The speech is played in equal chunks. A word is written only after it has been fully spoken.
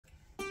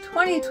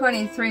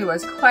2023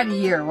 was quite a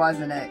year,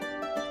 wasn't it?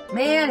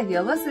 Man, if you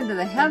listen to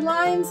the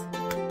headlines,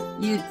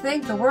 you'd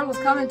think the world was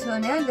coming to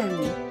an end and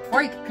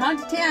before you could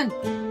count to 10.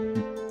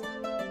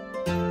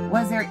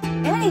 Was there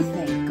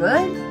anything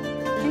good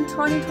in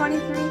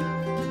 2023?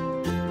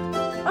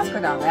 Let's go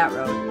down that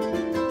road.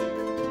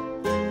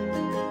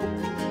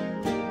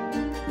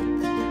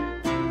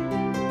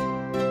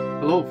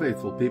 Hello,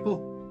 faithful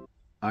people.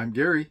 I'm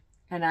Gary.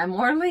 And I'm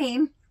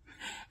Orlene.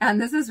 And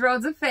this is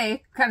Roads of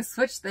Faith. Kind of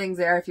switched things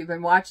there if you've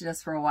been watching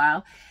us for a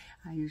while.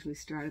 I usually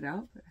started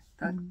out, but I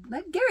thought,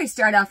 let Gary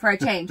start out for a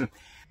change. And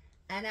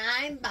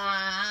I'm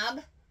Bob.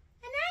 And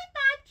I'm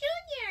Bob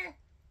Jr.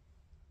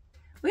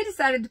 We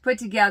decided to put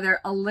together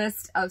a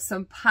list of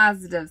some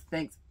positive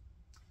things.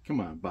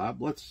 Come on,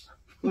 Bob. Let's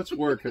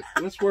work it.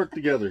 Let's work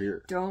together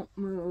here. Don't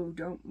move.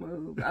 Don't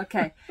move.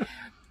 Okay.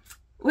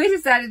 We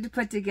decided to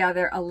put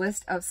together a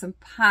list of some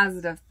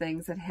positive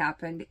things that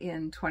happened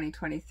in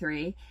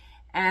 2023.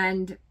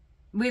 And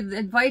we'd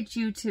invite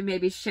you to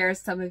maybe share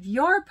some of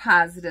your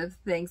positive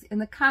things in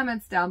the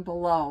comments down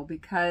below,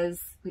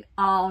 because we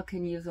all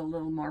can use a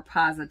little more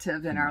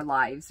positive in our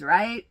lives,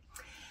 right?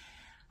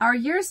 Our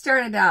year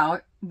started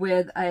out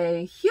with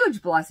a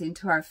huge blessing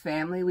to our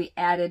family. We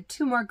added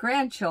 2 more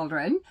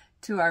grandchildren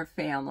to our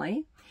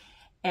family,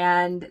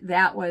 and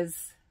that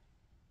was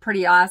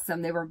pretty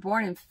awesome. They were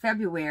born in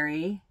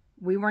February.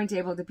 We weren't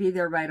able to be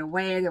there right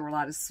away. There were a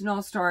lot of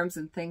snowstorms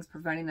and things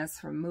preventing us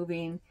from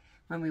moving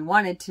when we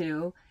wanted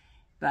to,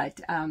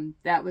 but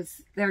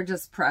they're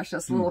just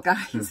precious little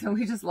guys, and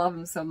we just love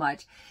them so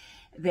much.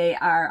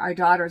 Our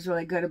daughter's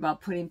really good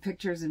about putting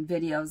pictures and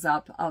videos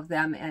up of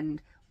them,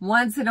 and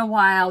once in a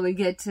while we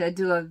get to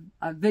do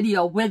a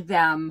video with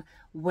them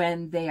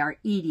when they are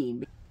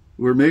eating.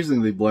 We're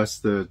amazingly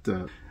blessed that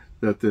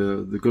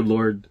the good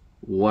Lord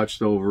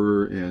watched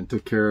over and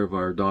took care of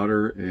our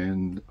daughter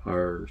and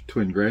our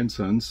twin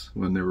grandsons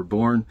when they were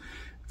born,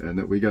 and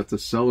that we got to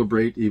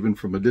celebrate, even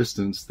from a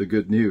distance, the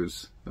good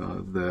news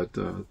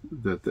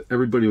that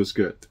everybody was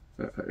good,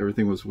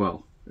 everything was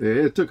well.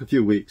 It took a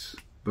few weeks,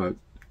 but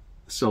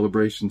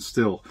celebration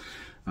still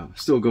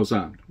goes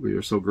on. We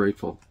are so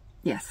grateful.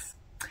 Yes.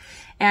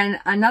 And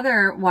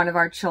another one of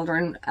our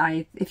children,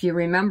 if you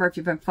remember, if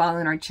you've been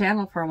following our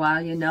channel for a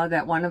while, you know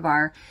that one of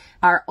our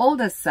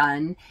oldest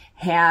son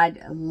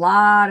had a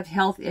lot of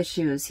health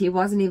issues. He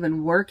wasn't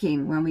even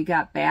working when we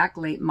got back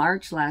late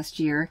March last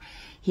year.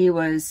 He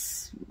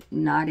was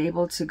not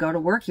able to go to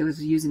work. He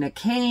was using a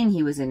cane.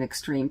 He was in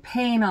extreme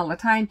pain all the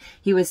time.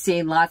 He was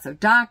seeing lots of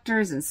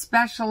doctors and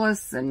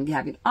specialists and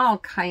having all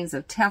kinds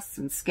of tests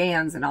and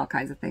scans and all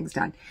kinds of things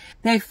done.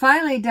 They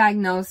finally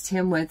diagnosed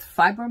him with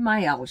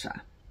fibromyalgia.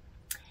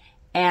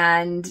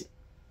 And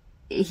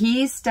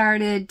he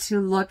started to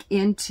look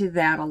into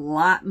that a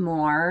lot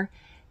more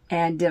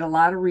and did a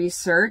lot of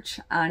research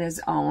on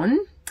his own.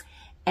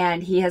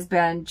 And he has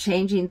been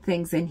changing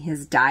things in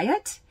his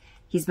diet.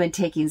 He's been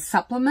taking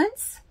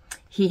supplements.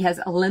 He has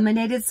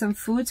eliminated some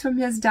foods from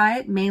his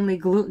diet, mainly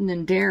gluten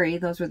and dairy.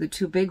 Those were the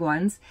 2 big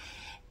ones.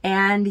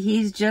 And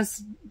he's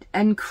just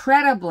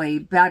incredibly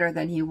better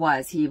than he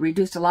was. He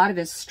reduced a lot of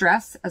his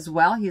stress as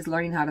well. He's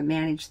learning how to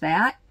manage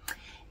that.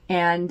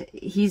 And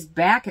he's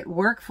back at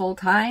work full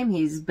time.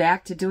 He's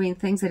back to doing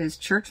things at his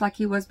church like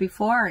he was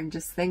before, and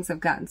just things have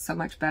gotten so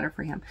much better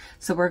for him.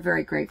 So we're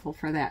very grateful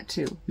for that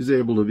too. He's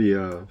able to be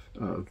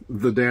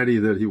the daddy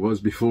that he was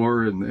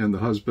before, and the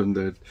husband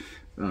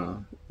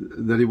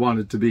that he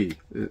wanted to be.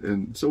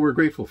 And so we're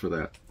grateful for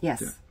that.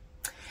 Yes.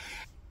 Yeah.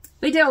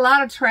 We did a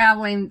lot of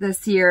traveling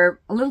this year,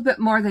 a little bit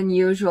more than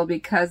usual,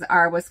 because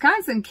our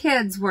Wisconsin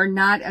kids were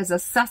not as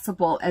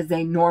accessible as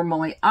they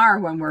normally are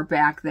when we're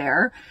back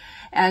there.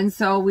 And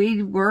so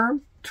we were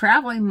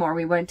traveling more.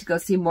 We went to go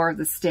see more of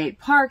the state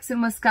parks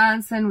in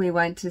Wisconsin. We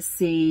went to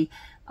see,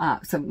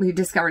 we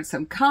discovered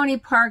some county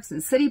parks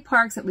and city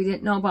parks that we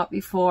didn't know about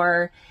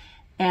before.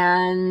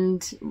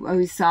 And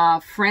we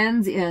saw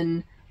friends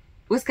in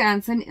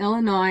Wisconsin,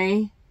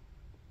 Illinois,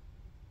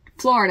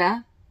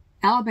 Florida,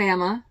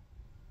 Alabama,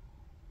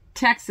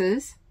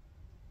 Texas.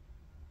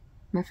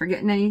 Am I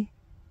forgetting any?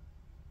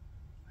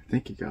 I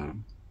think you got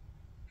them.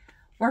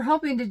 We're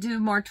hoping to do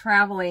more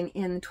traveling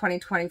in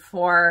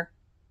 2024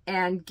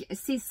 and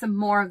see some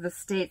more of the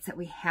states that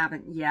we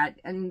haven't yet,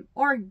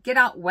 or get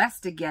out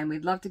west again.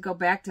 We'd love to go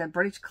back to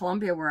British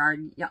Columbia, where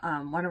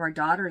one of our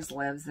daughters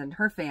lives and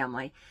her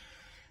family.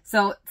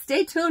 So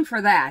stay tuned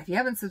for that. If you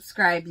haven't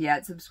subscribed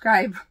yet,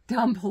 subscribe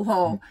down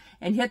below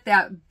and hit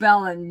that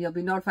bell, and you'll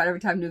be notified every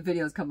time new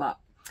videos come up.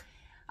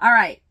 All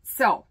right,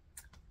 so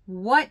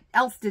what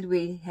else did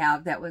we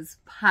have that was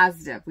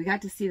positive? We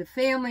got to see the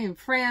family and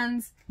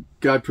friends.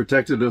 God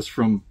protected us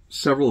from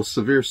several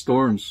severe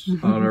storms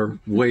on our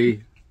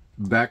way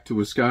back to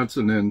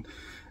Wisconsin,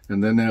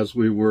 and then as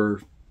we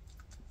were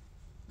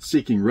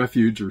seeking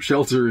refuge or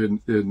shelter in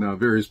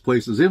various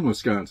places in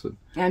Wisconsin.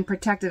 And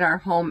protected our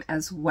home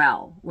as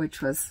well,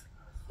 which was,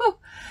 whew,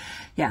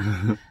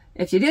 yeah.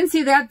 If you didn't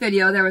see that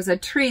video, there was a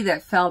tree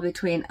that fell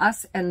between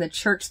us and the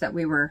church that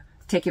we were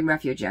taking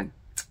refuge in.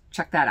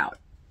 Check that out.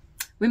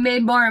 We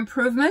made more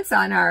improvements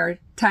on our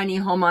tiny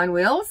home on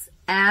wheels,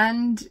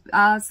 and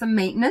some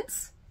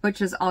maintenance,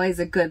 which is always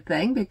a good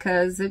thing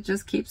because it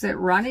just keeps it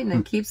running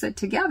and keeps it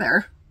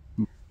together.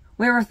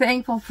 We were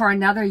thankful for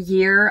another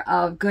year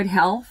of good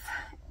health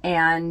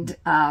and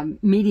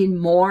meeting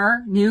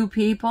more new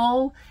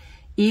people,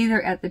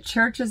 either at the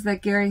churches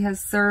that Gary has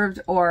served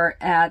or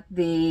at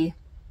the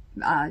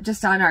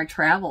just on our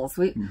travels.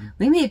 We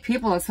meet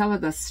people in some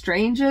of the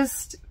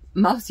strangest,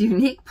 most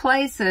unique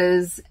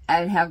places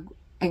and have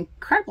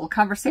incredible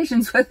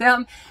conversations with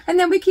them, and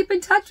then we keep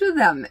in touch with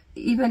them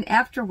even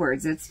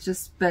afterwards. It's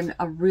just been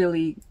a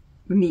really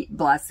neat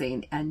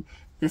blessing, and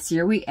this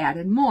year we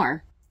added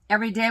more.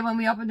 Every day when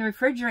we opened the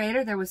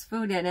refrigerator, there was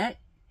food in it,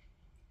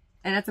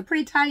 and it's a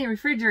pretty tiny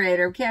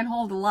refrigerator. We can't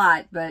hold a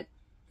lot, but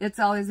it's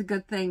always a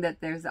good thing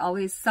that there's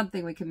always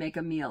something we can make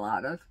a meal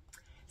out of.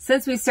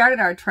 Since we started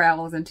our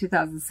travels in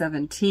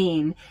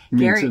 2017,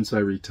 Gary... since I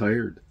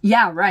retired?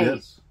 Yeah, right.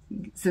 Yes.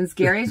 Since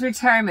Gary's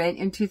retirement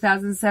in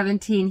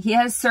 2017, he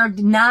has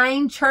served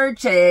 9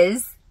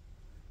 churches.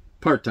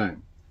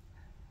 Part-time.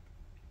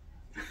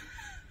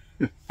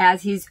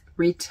 As he's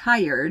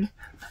retired.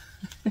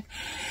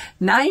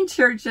 9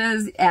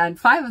 churches, and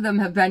 5 of them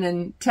have been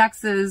in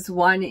Texas,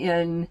 1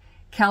 in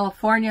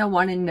California,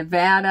 1 in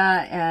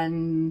Nevada,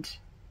 and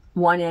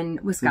 1 in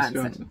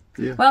Wisconsin.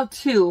 Yeah. Well,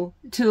 2,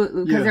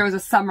 because there was a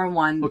summer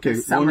one. Okay,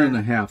 summer.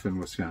 1.5 in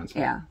Wisconsin.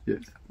 Yeah. Yeah.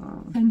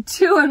 And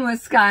 2 in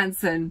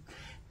Wisconsin.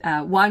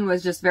 1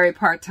 was just very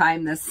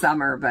part-time this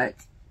summer, but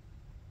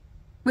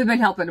we've been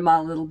helping him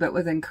out a little bit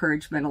with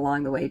encouragement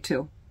along the way,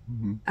 too.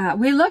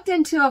 We looked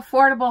into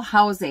affordable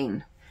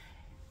housing.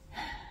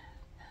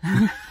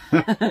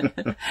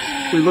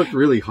 We looked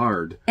really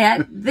hard.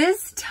 At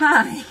this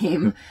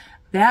time,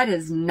 that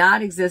is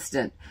not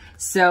existent.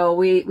 So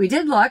we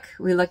did look.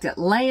 We looked at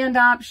land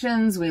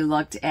options. We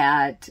looked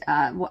at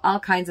all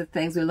kinds of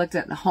things. We looked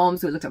at the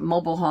homes. We looked at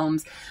mobile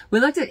homes.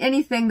 We looked at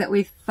anything that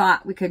we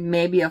thought we could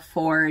maybe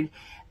afford,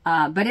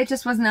 but it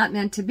just was not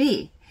meant to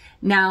be.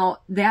 Now,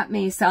 that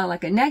may sound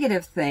like a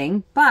negative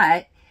thing,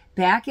 but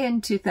back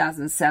in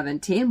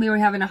 2017, we were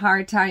having a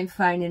hard time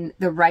finding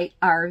the right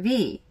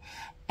RV.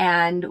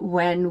 And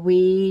when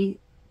we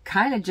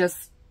kind of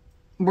just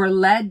were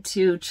led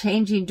to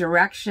changing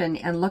direction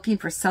and looking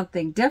for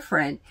something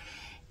different,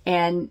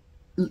 and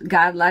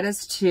God led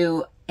us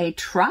to a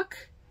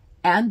truck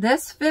and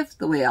this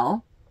 5th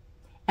wheel,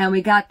 and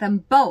we got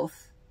them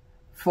both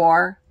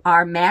for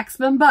our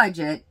maximum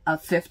budget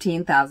of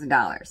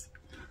 $15,000.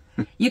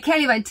 You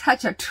can't even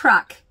touch a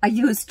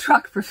used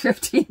truck for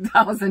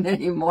 $15,000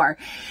 anymore.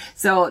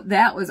 So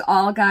that was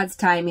all God's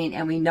timing,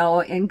 and we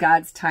know in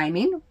God's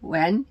timing,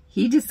 when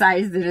He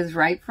decides that it is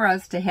right for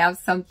us to have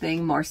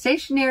something more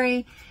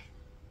stationary,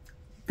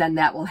 then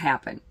that will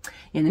happen.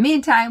 In the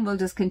meantime, we'll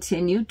just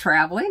continue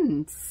traveling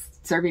and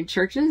serving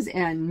churches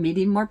and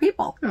meeting more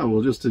people. Yeah,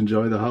 we'll just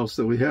enjoy the house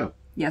that we have.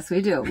 Yes,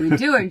 we do. We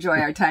do enjoy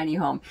our tiny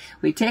home.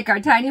 We take our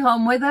tiny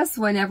home with us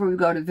whenever we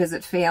go to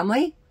visit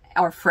family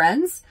or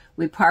friends.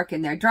 We park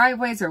in their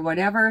driveways or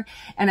whatever.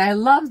 And I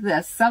love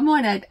this.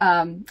 Someone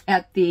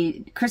at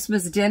the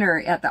Christmas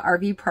dinner at the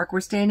RV park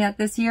we're staying at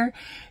this year,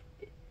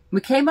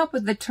 we came up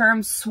with the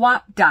term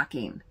swap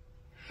docking,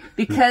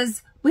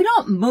 because we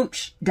don't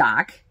mooch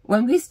dock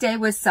when we stay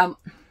with some...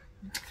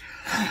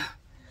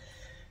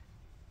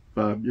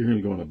 Bob, you're going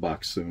to go in a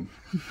box soon.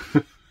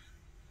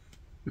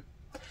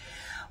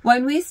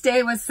 When we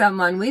stay with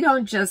someone, we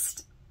don't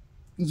just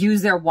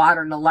use their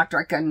water and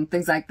electric and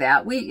things like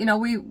that. We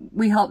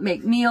help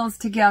make meals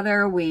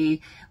together.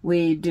 We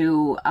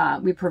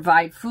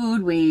provide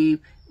food.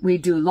 We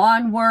do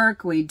lawn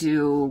work. We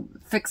do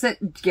fix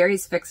it.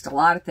 Gary's fixed a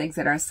lot of things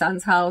at our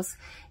son's house.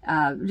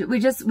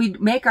 We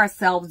make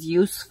ourselves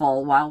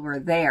useful while we're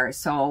there.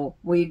 So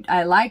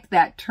I like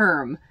that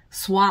term,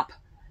 swap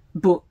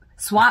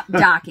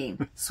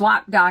docking.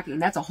 Swap docking.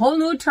 That's a whole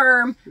new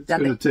term. It's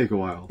going to take a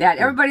while. That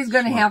everybody's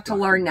going to have to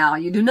learn now.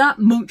 You do not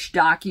mooch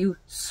dock, you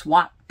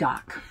swap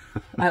dock.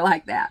 I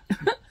like that.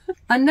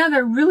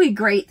 Another really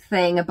great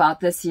thing about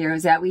this year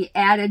is that we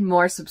added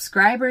more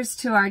subscribers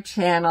to our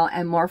channel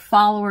and more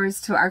followers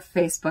to our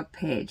Facebook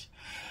page.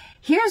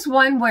 Here's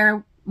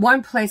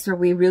one place where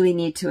we really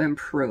need to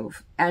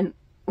improve, and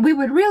we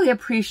would really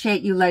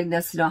appreciate you letting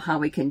us know how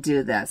we can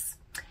do this.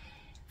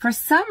 For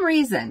some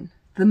reason,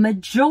 the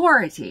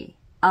majority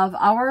of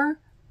our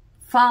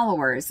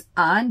followers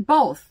on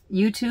both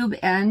YouTube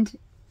and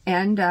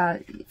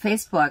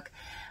Facebook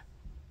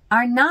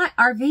are not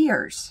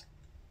RVers.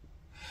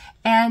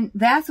 And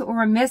that's what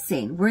we're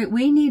missing.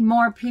 We need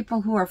more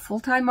people who are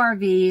full-time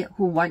RV,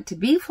 who want to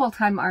be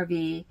full-time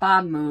RV.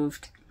 Bob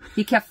moved.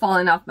 He kept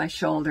falling off my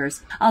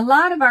shoulders. A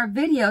lot of our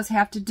videos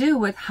have to do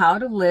with how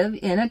to live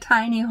in a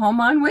tiny home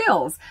on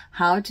wheels,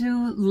 how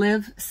to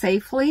live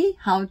safely,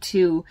 how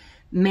to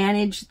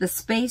manage the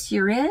space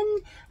you're in,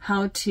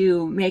 how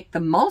to make the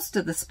most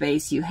of the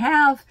space you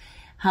have,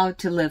 how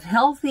to live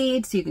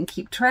healthy so you can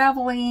keep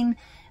traveling.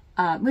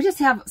 We just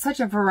have such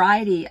a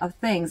variety of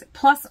things,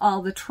 plus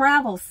all the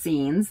travel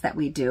scenes that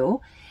we do.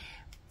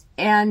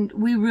 And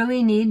we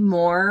really need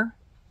more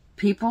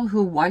people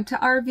who want to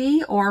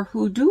RV or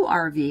who do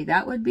RV.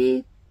 That would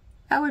be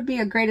that would be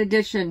a great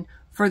addition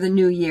for the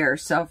new year.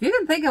 So if you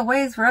can think of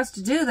ways for us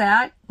to do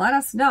that, let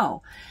us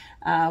know.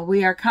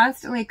 We are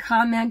constantly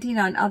commenting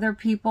on other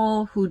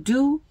people who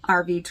do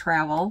RV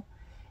travel.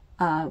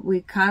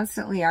 We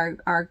constantly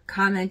are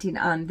commenting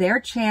on their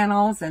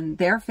channels and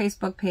their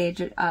Facebook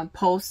page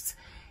posts,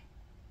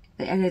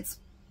 and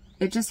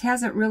it just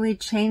hasn't really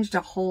changed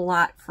a whole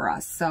lot for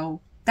us.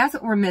 So that's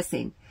what we're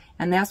missing,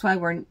 and that's why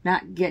we're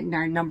not getting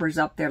our numbers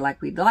up there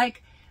like we'd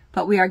like,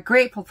 but we are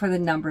grateful for the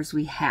numbers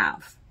we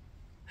have.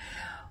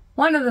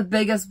 One of the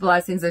biggest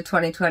blessings of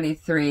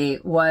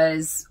 2023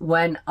 was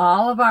when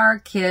all of our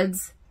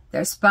kids,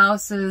 their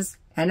spouses,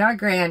 and our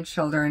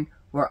grandchildren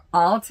were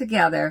all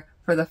together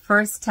for the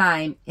first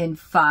time in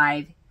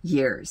 5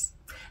 years.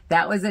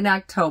 That was in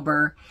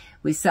October.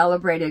 We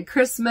celebrated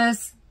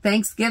Christmas,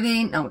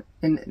 Thanksgiving.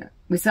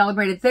 We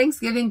celebrated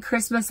Thanksgiving,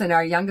 Christmas, and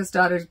our youngest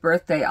daughter's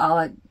birthday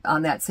all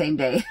on that same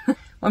day.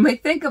 When we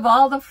think of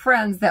all the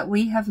friends that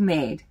we have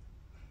made,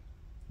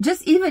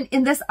 just even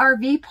in this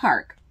RV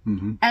park,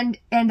 and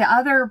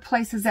other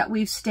places that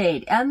we've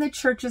stayed, and the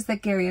churches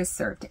that Gary has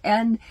served,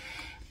 and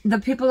the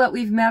people that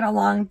we've met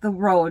along the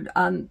road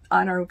on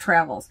our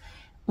travels.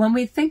 When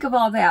we think of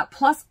all that,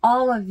 plus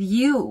all of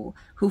you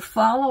who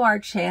follow our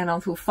channel,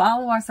 who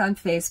follow us on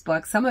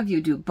Facebook, some of you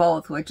do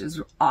both, which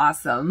is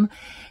awesome,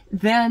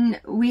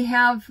 then we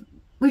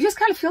just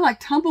kind of feel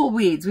like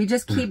tumbleweeds. We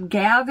just keep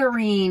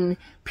gathering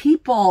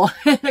people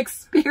and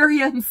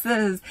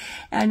experiences,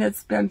 and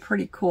it's been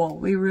pretty cool.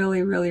 We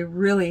really, really,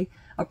 really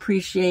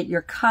appreciate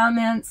your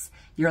comments,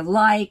 your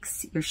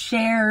likes, your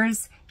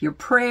shares, your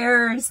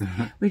prayers.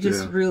 We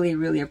just really,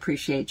 really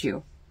appreciate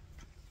you.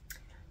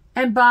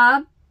 And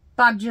Bob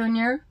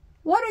Jr.,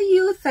 what are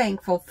you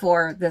thankful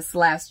for this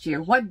last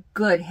year? What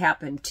good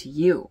happened to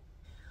you?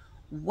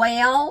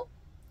 Well,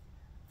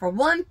 for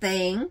one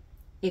thing,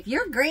 if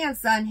your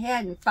grandson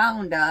hadn't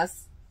found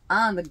us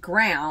on the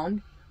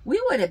ground,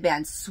 we would have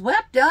been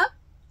swept up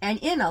and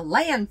in a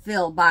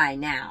landfill by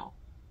now.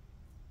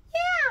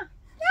 Yeah,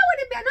 that would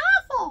have been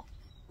awful.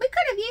 We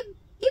could have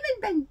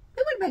even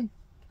been,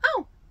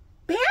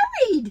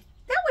 buried.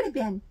 That would have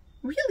been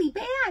really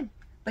bad.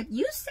 But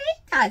you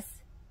saved us.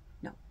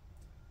 No.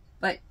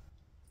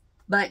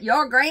 But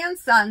your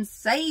grandson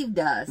saved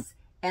us.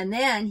 And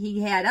then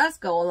he had us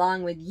go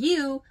along with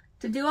you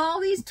to do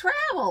all these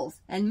travels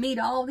and meet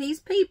all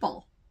these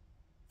people.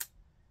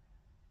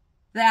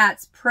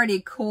 That's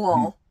pretty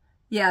cool.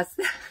 Yes.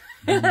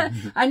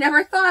 I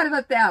never thought of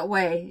it that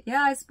way.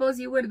 Yeah, I suppose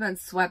you would have been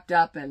swept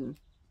up and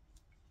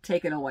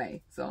taken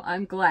away. So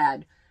I'm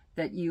glad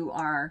that you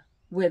are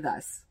with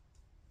us.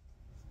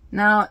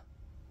 Now,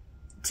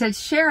 to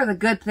share the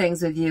good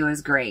things with you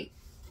is great.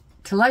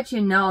 To let you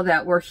know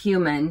that we're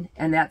human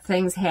and that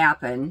things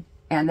happen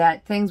and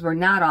that things were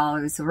not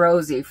always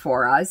rosy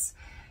for us.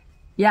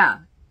 Yeah,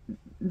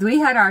 we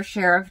had our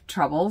share of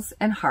troubles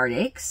and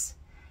heartaches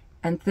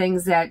and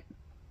things that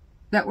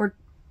were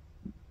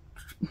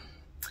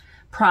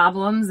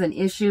problems and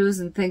issues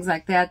and things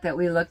like that that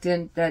we looked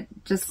in that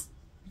just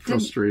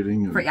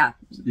frustrating. Yeah.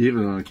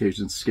 Even on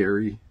occasion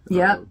scary.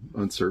 Yep.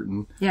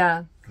 Uncertain.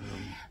 Yeah.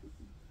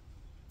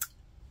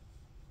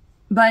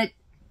 But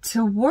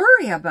to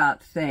worry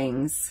about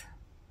things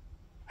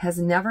has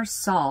never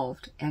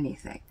solved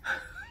anything.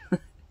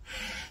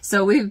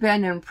 So we've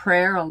been in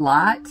prayer a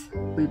lot.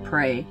 We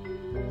pray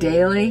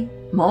daily,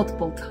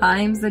 multiple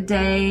times a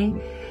day,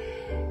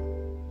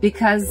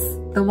 because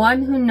the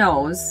one who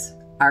knows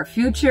our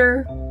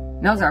future,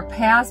 knows our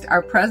past,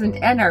 our present,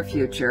 and our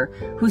future,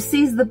 who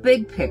sees the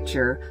big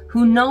picture,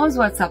 who knows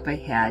what's up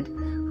ahead,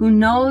 who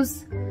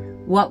knows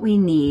what we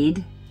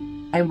need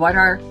and what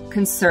our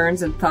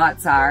concerns and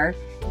thoughts are,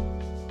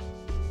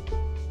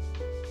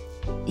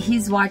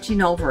 he's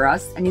watching over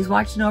us, and he's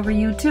watching over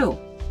you too.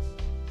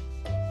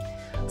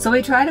 So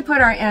we try to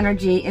put our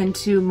energy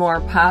into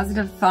more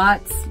positive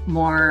thoughts,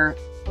 more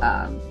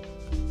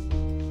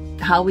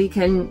how we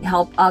can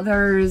help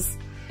others,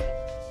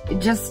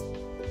 just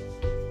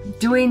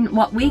doing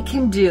what we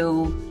can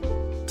do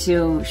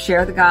to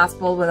share the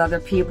gospel with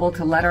other people,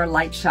 to let our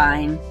light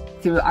shine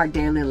through our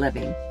daily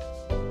living.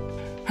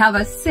 Have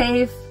a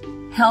safe,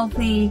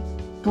 healthy,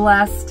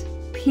 blessed,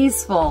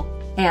 peaceful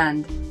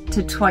end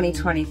to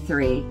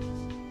 2023.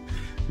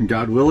 And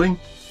God willing,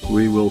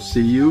 we will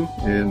see you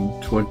in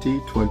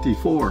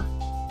 2024.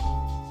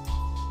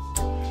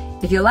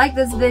 If you like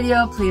this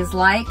video, please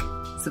like,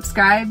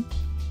 subscribe,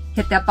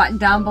 hit that button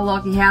down below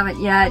if you haven't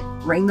yet,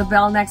 ring the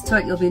bell next to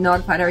it. You'll be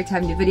notified every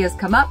time new videos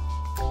come up.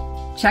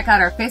 Check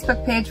out our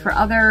Facebook page for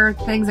other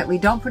things that we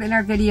don't put in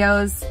our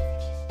videos.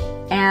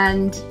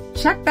 And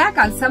check back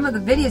on some of the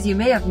videos you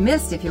may have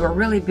missed if you were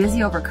really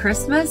busy over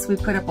Christmas. We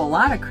put up a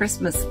lot of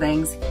Christmas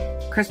things.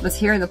 Christmas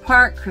here in the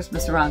park,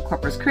 Christmas around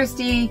Corpus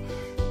Christi,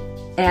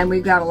 and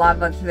we've got a lot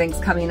of other things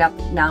coming up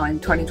now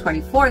in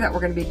 2024 that we're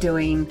going to be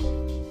doing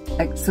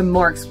some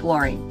more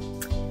exploring.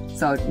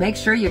 So make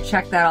sure you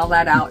check all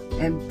that out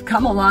and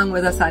come along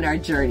with us on our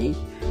journey.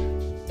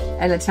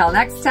 And until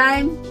next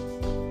time,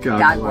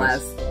 God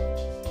bless.